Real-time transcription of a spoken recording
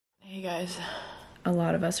Hey guys, a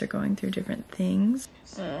lot of us are going through different things.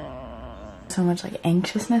 So much like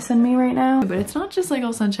anxiousness in me right now, but it's not just like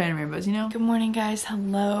all sunshine and rainbows, you know? Good morning guys,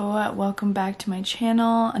 hello, welcome back to my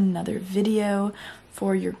channel, another video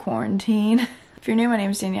for your quarantine. If you're new, my name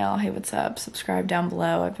is Danielle. Hey, what's up? Subscribe down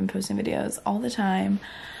below. I've been posting videos all the time.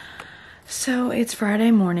 So it's Friday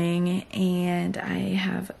morning and I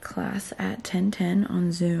have class at 10:10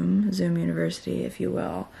 on Zoom University, if you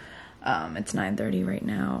will. It's 9:30 right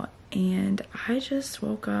now and I just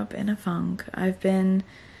woke up in a funk. I've been,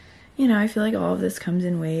 you know, I feel like all of this comes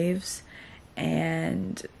in waves,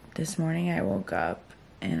 and this morning I woke up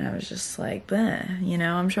and I was just like, bleh, you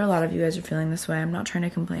know? I'm sure a lot of you guys are feeling this way. I'm not trying to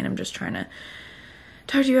complain. I'm just trying to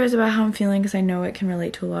talk to you guys about how I'm feeling because I know it can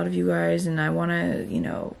relate to a lot of you guys, and I want to, you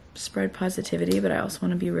know, spread positivity, but I also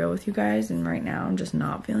want to be real with you guys, and right now I'm just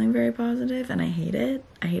not feeling very positive and I hate it.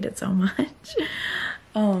 I hate it so much.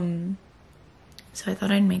 So I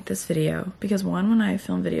thought I'd make this video because one, when I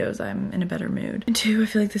film videos, I'm in a better mood. And two, I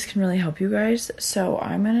feel like this can really help you guys. So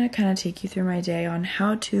I'm gonna kind of take you through my day on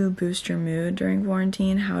how to boost your mood during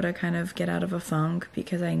quarantine, how to kind of get out of a funk,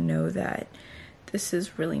 because I know that this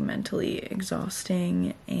is really mentally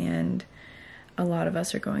exhausting and a lot of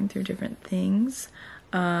us are going through different things.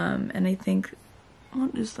 And I think,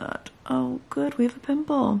 what is that? Oh, good, we have a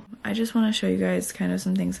pimple. I just want to show you guys kind of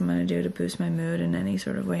some things I'm gonna do to boost my mood in any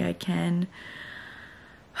sort of way I can.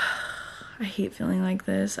 I hate feeling like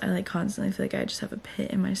this. I like constantly feel like I just have a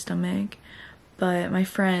pit in my stomach. But my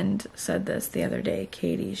friend said this the other day,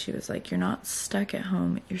 Katie. She was like, you're not stuck at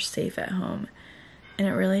home, you're safe at home. And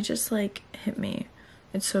it really just like hit me.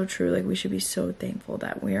 It's so true. Like, we should be so thankful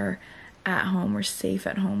that we are at home, we're safe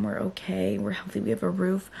at home, we're okay, we're healthy, we have a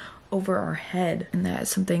roof over our head. And that is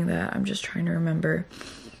something that I'm just trying to remember.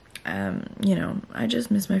 You know, I just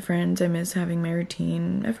miss my friends. I miss having my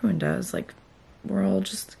routine. Everyone does. Like, we're all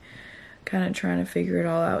just kind of trying to figure it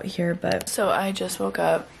all out here. But so I just woke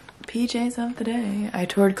up, PJs of the day. I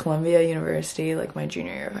toured Columbia University like my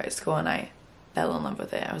junior year of high school and I fell in love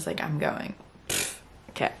with it. I was like, I'm going.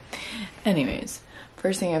 Okay. Anyways,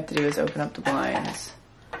 first thing I have to do is open up the blinds.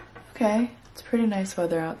 Okay, it's pretty nice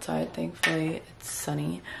weather outside, thankfully. It's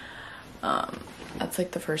sunny. That's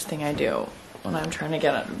like the first thing I do when I'm trying to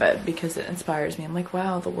get out of bed because it inspires me. I'm like,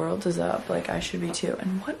 wow, the world is up. Like, I should be too.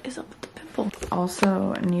 And what is up with the pimple?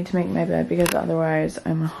 Also, I need to make my bed because otherwise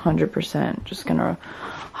I'm 100% just gonna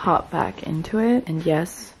hop back into it. And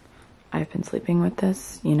yes, I've been sleeping with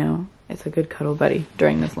this, you know, it's a good cuddle buddy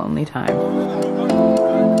during this lonely time.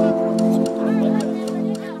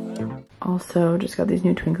 Also, just got these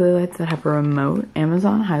new twinkly lights that have a remote.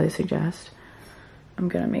 Amazon, highly suggest. I'm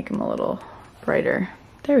gonna make them a little brighter.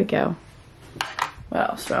 There we go. What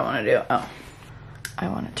else do I want to do? Oh, I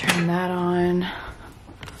want to turn that on.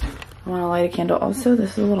 I want to light a candle. Also,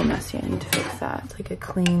 this is a little messy. I need to fix that. It's like a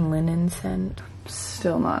clean linen scent.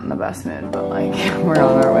 Still not in the best mood, but like, we're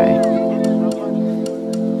on our way.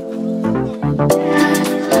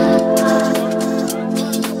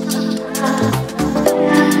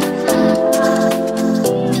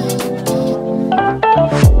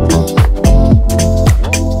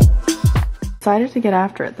 Decided to get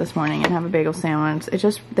after it this morning and have a bagel sandwich.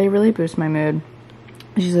 They really boost my mood.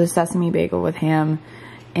 It's just a sesame bagel with ham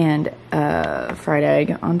and fried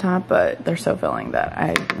egg on top, but they're so filling that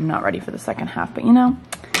I'm not ready for the second half. But you know,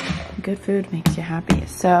 good food makes you happy.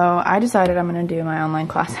 So I decided I'm gonna do my online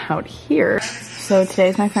class out here. So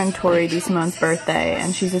today's my friend Tori DeSimone's birthday,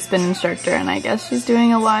 and she's a spin instructor, and I guess she's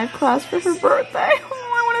doing a live class for her birthday.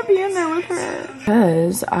 Be in there with her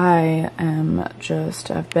because I've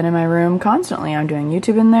been in my room constantly. I'm doing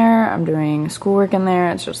YouTube in there, I'm doing schoolwork in there.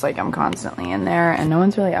 It's just like I'm constantly in there and no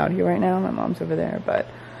one's really out here right now. My mom's over there, but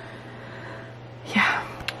yeah.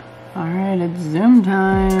 All right, it's Zoom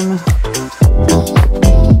time.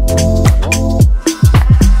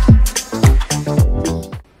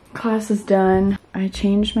 Class is done. I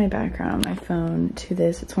changed my background, my phone, to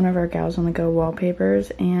this. It's one of our Gals on the Go wallpapers,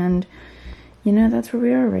 and you know, that's where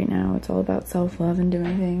we are right now. It's all about self-love and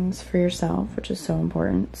doing things for yourself, which is so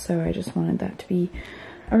important. So I just wanted that to be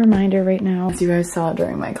a reminder right now. As you guys saw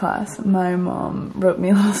during my class, my mom wrote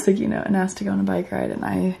me a little sticky note and asked to go on a bike ride. And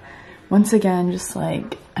I, once again, just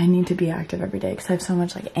like, I need to be active every day because I have so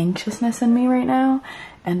much like anxiousness in me right now.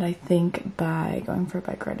 And I think by going for a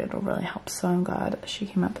bike ride, it'll really help. So I'm glad she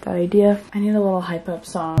came up with that idea. I need a little hype up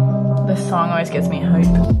song. This song always gets me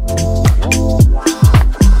hype.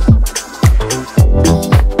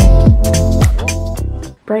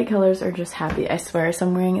 Bright colors are just happy, I swear. So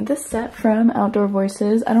I'm wearing this set from Outdoor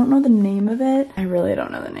Voices. I don't know the name of it. I really don't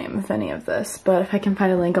know the name of any of this, but if I can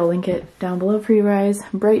find a link, I'll link it down below for you guys.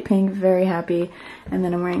 Bright pink, very happy. And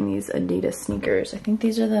then I'm wearing these Adidas sneakers. I think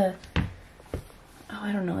these are the, oh,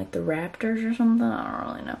 I don't know, like the Raptors or something. I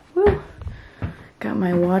don't really know. Woo. Got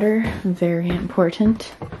my water, very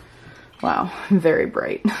important. Wow, very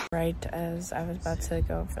bright. Right as I was about to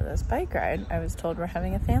go for this bike ride, I was told we're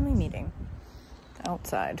having a family meeting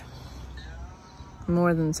outside.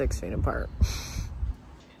 More than 6 feet apart.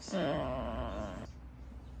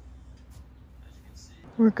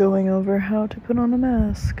 We're going over how to put on a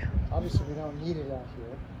mask. Obviously, we don't need it out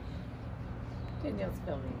here. Danielle's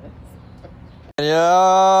filming this.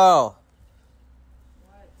 Danielle!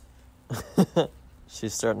 What?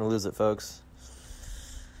 She's starting to lose it, folks.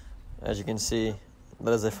 As you can see,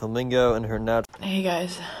 that is a flamingo in her natural. Hey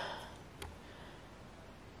guys.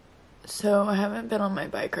 So I haven't been on my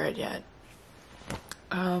bike ride yet.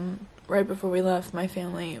 Right before we left, my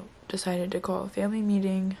family decided to call a family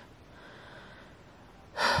meeting.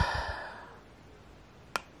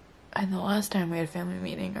 And the last time we had a family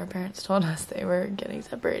meeting, our parents told us they were getting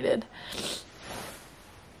separated.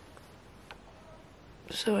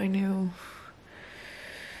 So I knew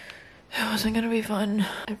it wasn't gonna be fun.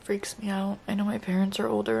 It freaks me out. I know my parents are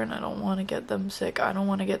older and I don't want to get them sick. I don't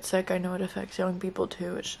want to get sick. I know it affects young people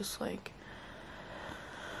too. It's just like,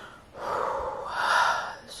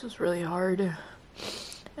 this is really hard.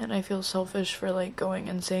 And I feel selfish for like going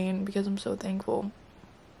insane because I'm so thankful.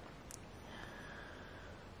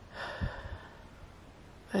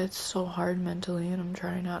 But it's so hard mentally and I'm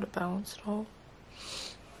trying how to balance it all.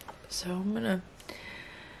 So I'm gonna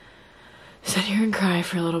sit here and cry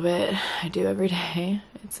for a little bit. I do every day.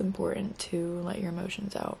 It's important to let your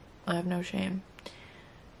emotions out. I have no shame.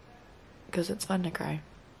 Because it's fun to cry.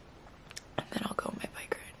 And then I'll go on my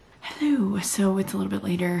bike ride. Hello. So it's a little bit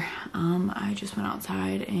later. I just went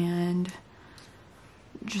outside and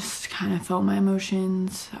just kind of felt my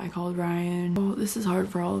emotions. I called Ryan. Well, this is hard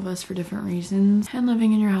for all of us for different reasons. And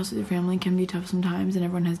living in your house with your family can be tough sometimes, and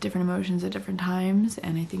everyone has different emotions at different times.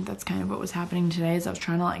 And I think that's kind of what was happening today, is I was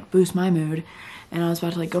trying to like boost my mood, and I was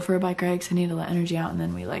about to like go for a bike ride because I needed to let energy out, and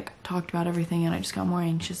then we like talked about everything and I just got more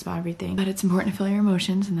anxious about everything. But it's important to feel your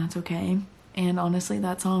emotions, and that's okay. And honestly,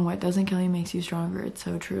 that song, What Doesn't Kill You Makes You Stronger, it's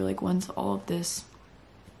so true. Like once all of this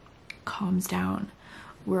calms down,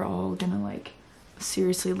 we're all gonna like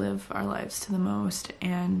seriously live our lives to the most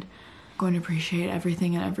and going to appreciate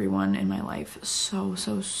everything and everyone in my life so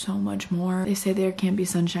much more. They say there can't be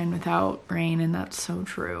sunshine without rain, and that's so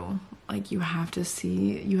true. Like you have to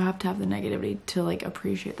have the negativity to like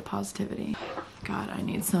appreciate the positivity. God, I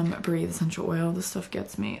need some Breathe essential oil. This stuff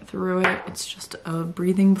gets me through it. It's just a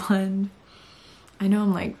breathing blend. I know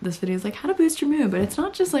I'm like, this video is like how to boost your mood, but it's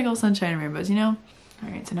not just like all sunshine and rainbows, you know? All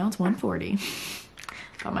right, so now it's 1:40.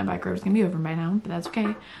 Thought my bike ride was gonna be over by now, but that's okay.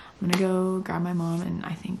 I'm gonna go grab my mom, and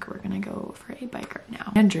I think we're gonna go for a bike ride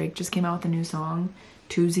now. And Drake just came out with a new song,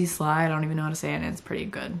 Tuesday Slide. I don't even know how to say it, and it's pretty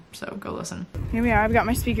good, so go listen. Here we are. I've got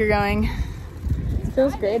my speaker going. It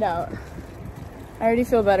feels great out. I already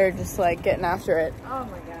feel better just like getting after it. Oh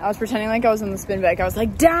my god. I was pretending like I was on the spin bike. I was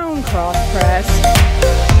like, down, cross press.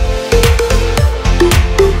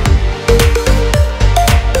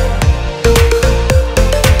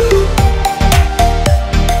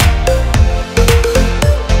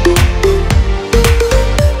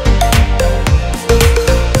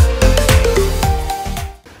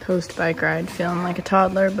 Post bike ride, feeling like a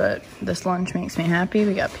toddler, but this lunch makes me happy.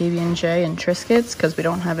 We got PB&J and Triscuits because we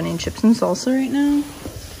don't have any chips and salsa right now.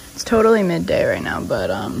 It's totally midday right now,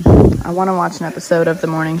 but I want to watch an episode of the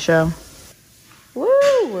morning show.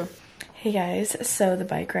 Woo! Hey guys, so the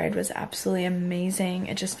bike ride was absolutely amazing.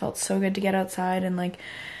 It just felt so good to get outside and like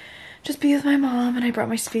just be with my mom, and I brought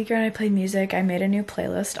my speaker and I played music. I made a new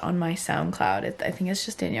playlist on my SoundCloud. I think it's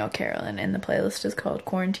just Danielle Carolyn, and the playlist is called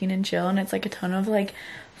Quarantine and Chill, and it's like a ton of like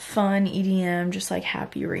fun EDM, just like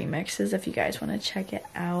happy remixes if you guys want to check it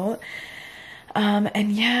out.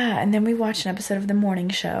 And yeah, and then we watched an episode of the morning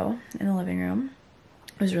show in the living room.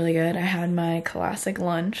 It was really good. I had my classic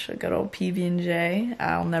lunch, a good old PB&J.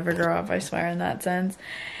 I'll never grow up, I swear, in that sense.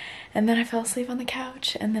 And then I fell asleep on the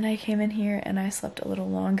couch, and then I came in here and I slept a little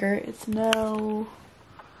longer. It's now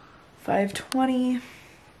 5:20.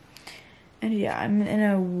 And yeah, I'm in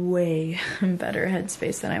a way better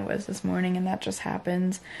headspace than I was this morning, and that just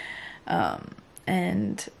happens.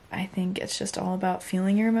 And I think it's just all about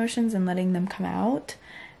feeling your emotions and letting them come out,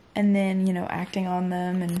 and then, you know, acting on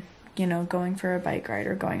them, and, you know, going for a bike ride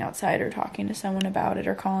or going outside or talking to someone about it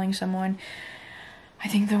or calling someone. I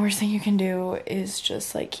think the worst thing you can do is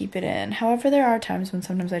just like keep it in. However, there are times when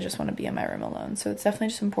sometimes I just want to be in my room alone. So it's definitely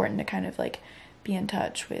just important to kind of like be in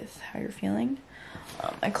touch with how you're feeling.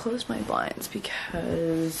 I closed my blinds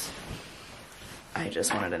because I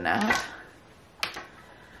just wanted a nap.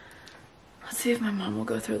 Let's see if my mom will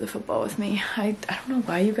go throw the football with me. I don't know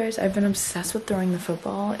why, you guys. I've been obsessed with throwing the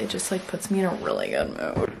football. It just like puts me in a really good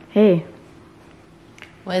mood. Hey.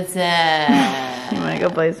 What's up? You wanna go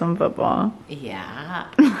play some football? Yeah.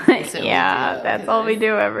 Yeah, that's all we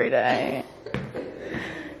do every day.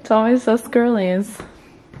 It's always us girlies.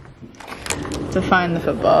 To find the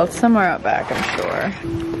football. It's somewhere out back, I'm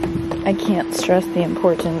sure. I can't stress the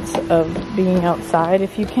importance of being outside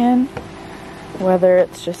if you can. Whether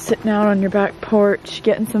it's just sitting out on your back porch,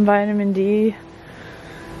 getting some vitamin D.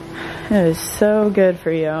 It is so good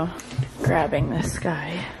for you. Grabbing this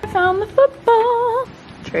guy. I found the football.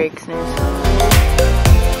 Drake's new song.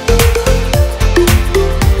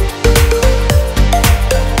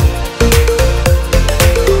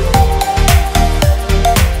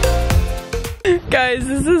 Guys,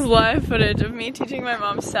 this is live footage of me teaching my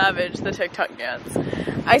mom Savage, the TikTok dance.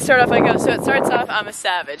 I start off, I go, so it starts off, I'm a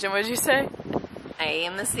savage. And what did you say? I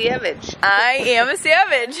am a savage. I am a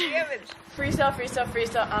savage. Savage. Freestyle, freestyle,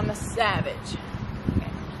 freestyle, I'm a savage.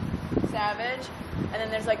 Okay. Savage. And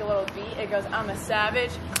then there's like a little beat. It goes, I'm a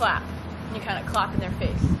savage, clap. And you kind of clap in their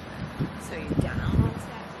face. So you're down,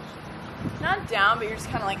 savage. Not down, but you're just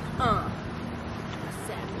kind of like,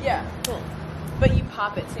 Savage. Yeah, cool. But you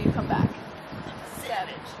pop it, so you come back.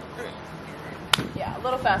 Savage. Yeah, a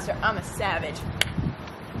little faster. I'm a savage.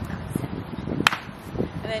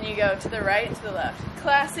 And then you go to the right and to the left.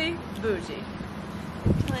 Classy, bougie.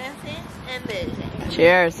 Classy and bougie.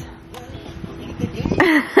 Cheers.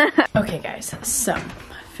 Okay, guys, so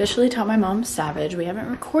officially taught my mom Savage. We haven't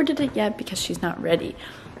recorded it yet because she's not ready,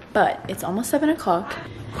 but it's almost 7 o'clock.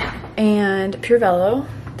 And Pure Velo,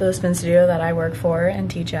 the spin studio that I work for and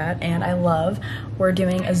teach at and I love, we're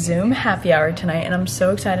doing a Zoom happy hour tonight, and I'm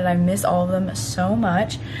so excited. I miss all of them so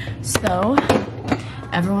much. So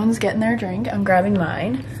everyone's getting their drink. I'm grabbing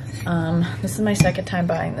mine. This is my second time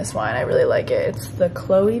buying this wine. I really like it. It's the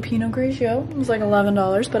Chloe Pinot Grigio. It was like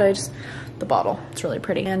 $11, but the bottle, it's really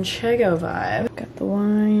pretty. And Chego vibe. Got the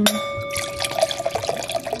wine.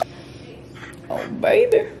 Oh,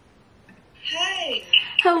 baby. Hey.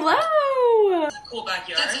 Hello. Cool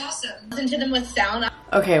backyard. That's awesome. Listen to them with sound.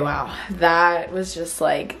 Okay, wow. That was just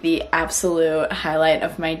like the absolute highlight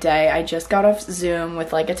of my day. I just got off Zoom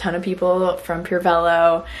with like a ton of people from Pure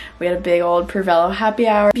Velo. We had a big old Pure Velo happy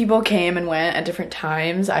hour. People came and went at different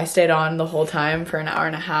times. I stayed on the whole time for an hour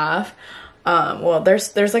and a half. Well,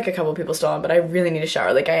 there's like a couple people still on, but I really need a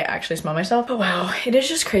shower. Like, I actually smell myself. Oh, wow. It is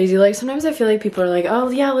just crazy. Like, sometimes I feel like people are like, oh,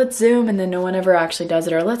 yeah, let's Zoom, and then no one ever actually does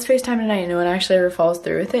it, or let's FaceTime tonight, and no one actually ever follows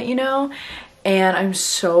through with it, you know? And I'm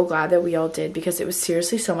so glad that we all did, because it was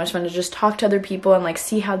seriously so much fun to just talk to other people and like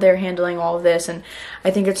see how they're handling all of this. And I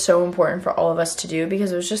think it's so important for all of us to do,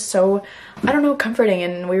 because it was just so, I don't know, comforting.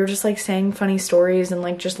 And we were just like saying funny stories and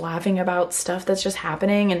like just laughing about stuff that's just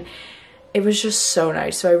happening. And it was just so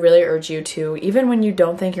nice. So I really urge you to, even when you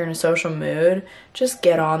don't think you're in a social mood, just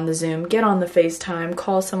get on the Zoom, get on the FaceTime,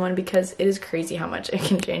 call someone, because it is crazy how much it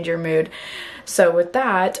can change your mood. So with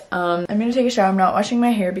that, I'm gonna take a shower. I'm not washing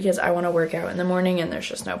my hair because I want to work out in the morning and there's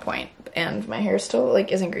just no point. And my hair still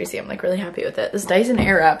like isn't greasy. I'm like really happy with it. This Dyson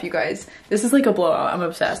Airwrap, you guys, this is like a blowout. I'm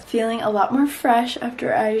obsessed. Feeling a lot more fresh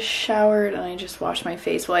after I showered and I just washed my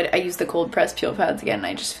face. Well, I used the cold press peel pads again and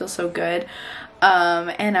I just feel so good.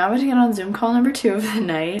 And now I'm gonna get on Zoom call number 2 of the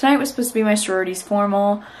night. Tonight was supposed to be my sorority's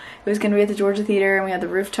formal. It was gonna be at the Georgia Theater and we had the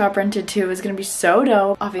rooftop rented too. It was gonna be so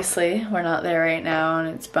dope. Obviously, we're not there right now and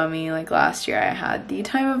it's bummy. Like last year I had the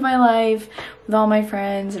time of my life with all my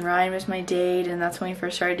friends and Ryan was my date, and that's when we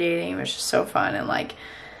first started dating. It was just so fun and like,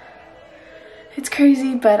 it's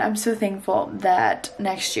crazy, but I'm so thankful that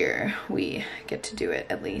next year we get to do it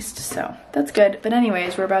at least. So that's good. But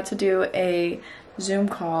anyways, we're about to do a Zoom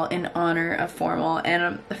call in honor of formal,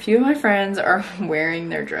 and a few of my friends are wearing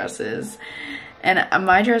their dresses. And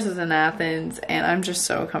my dress is in Athens, and I'm just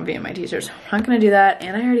so comfy in my t-shirts. I'm not gonna do that,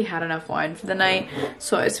 and I already had enough wine for the night,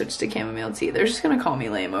 so I switched to chamomile tea. They're just gonna call me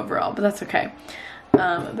lame overall, but that's okay. But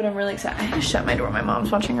I'm really excited. I had to shut my door. My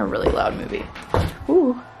mom's watching a really loud movie.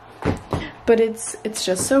 Ooh. But it's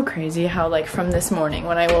just so crazy how like from this morning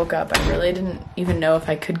when I woke up, I really didn't even know if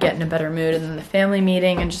I could get in a better mood, and then the family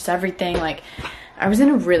meeting and just everything, like I was in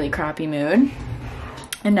a really crappy mood,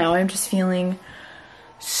 and now I'm just feeling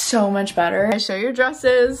so much better. I show your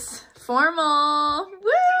dresses. Formal.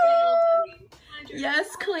 Woo!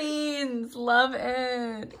 Yes, queens. Love it.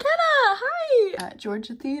 Kenna, hi. At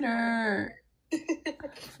Georgia Theater.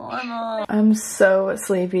 I'm so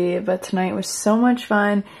sleepy, but tonight was so much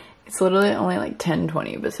fun. It's literally only like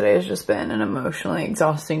 10:20, but today has just been an emotionally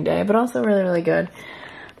exhausting day, but also really, really good.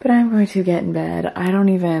 But I'm going to get in bed. I don't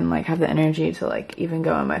even like have the energy to like even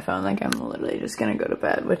go on my phone. Like I'm literally just gonna go to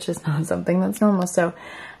bed, which is not something that's normal. So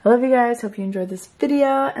I love you guys. Hope you enjoyed this video,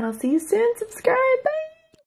 and I'll see you soon. Subscribe. Bye.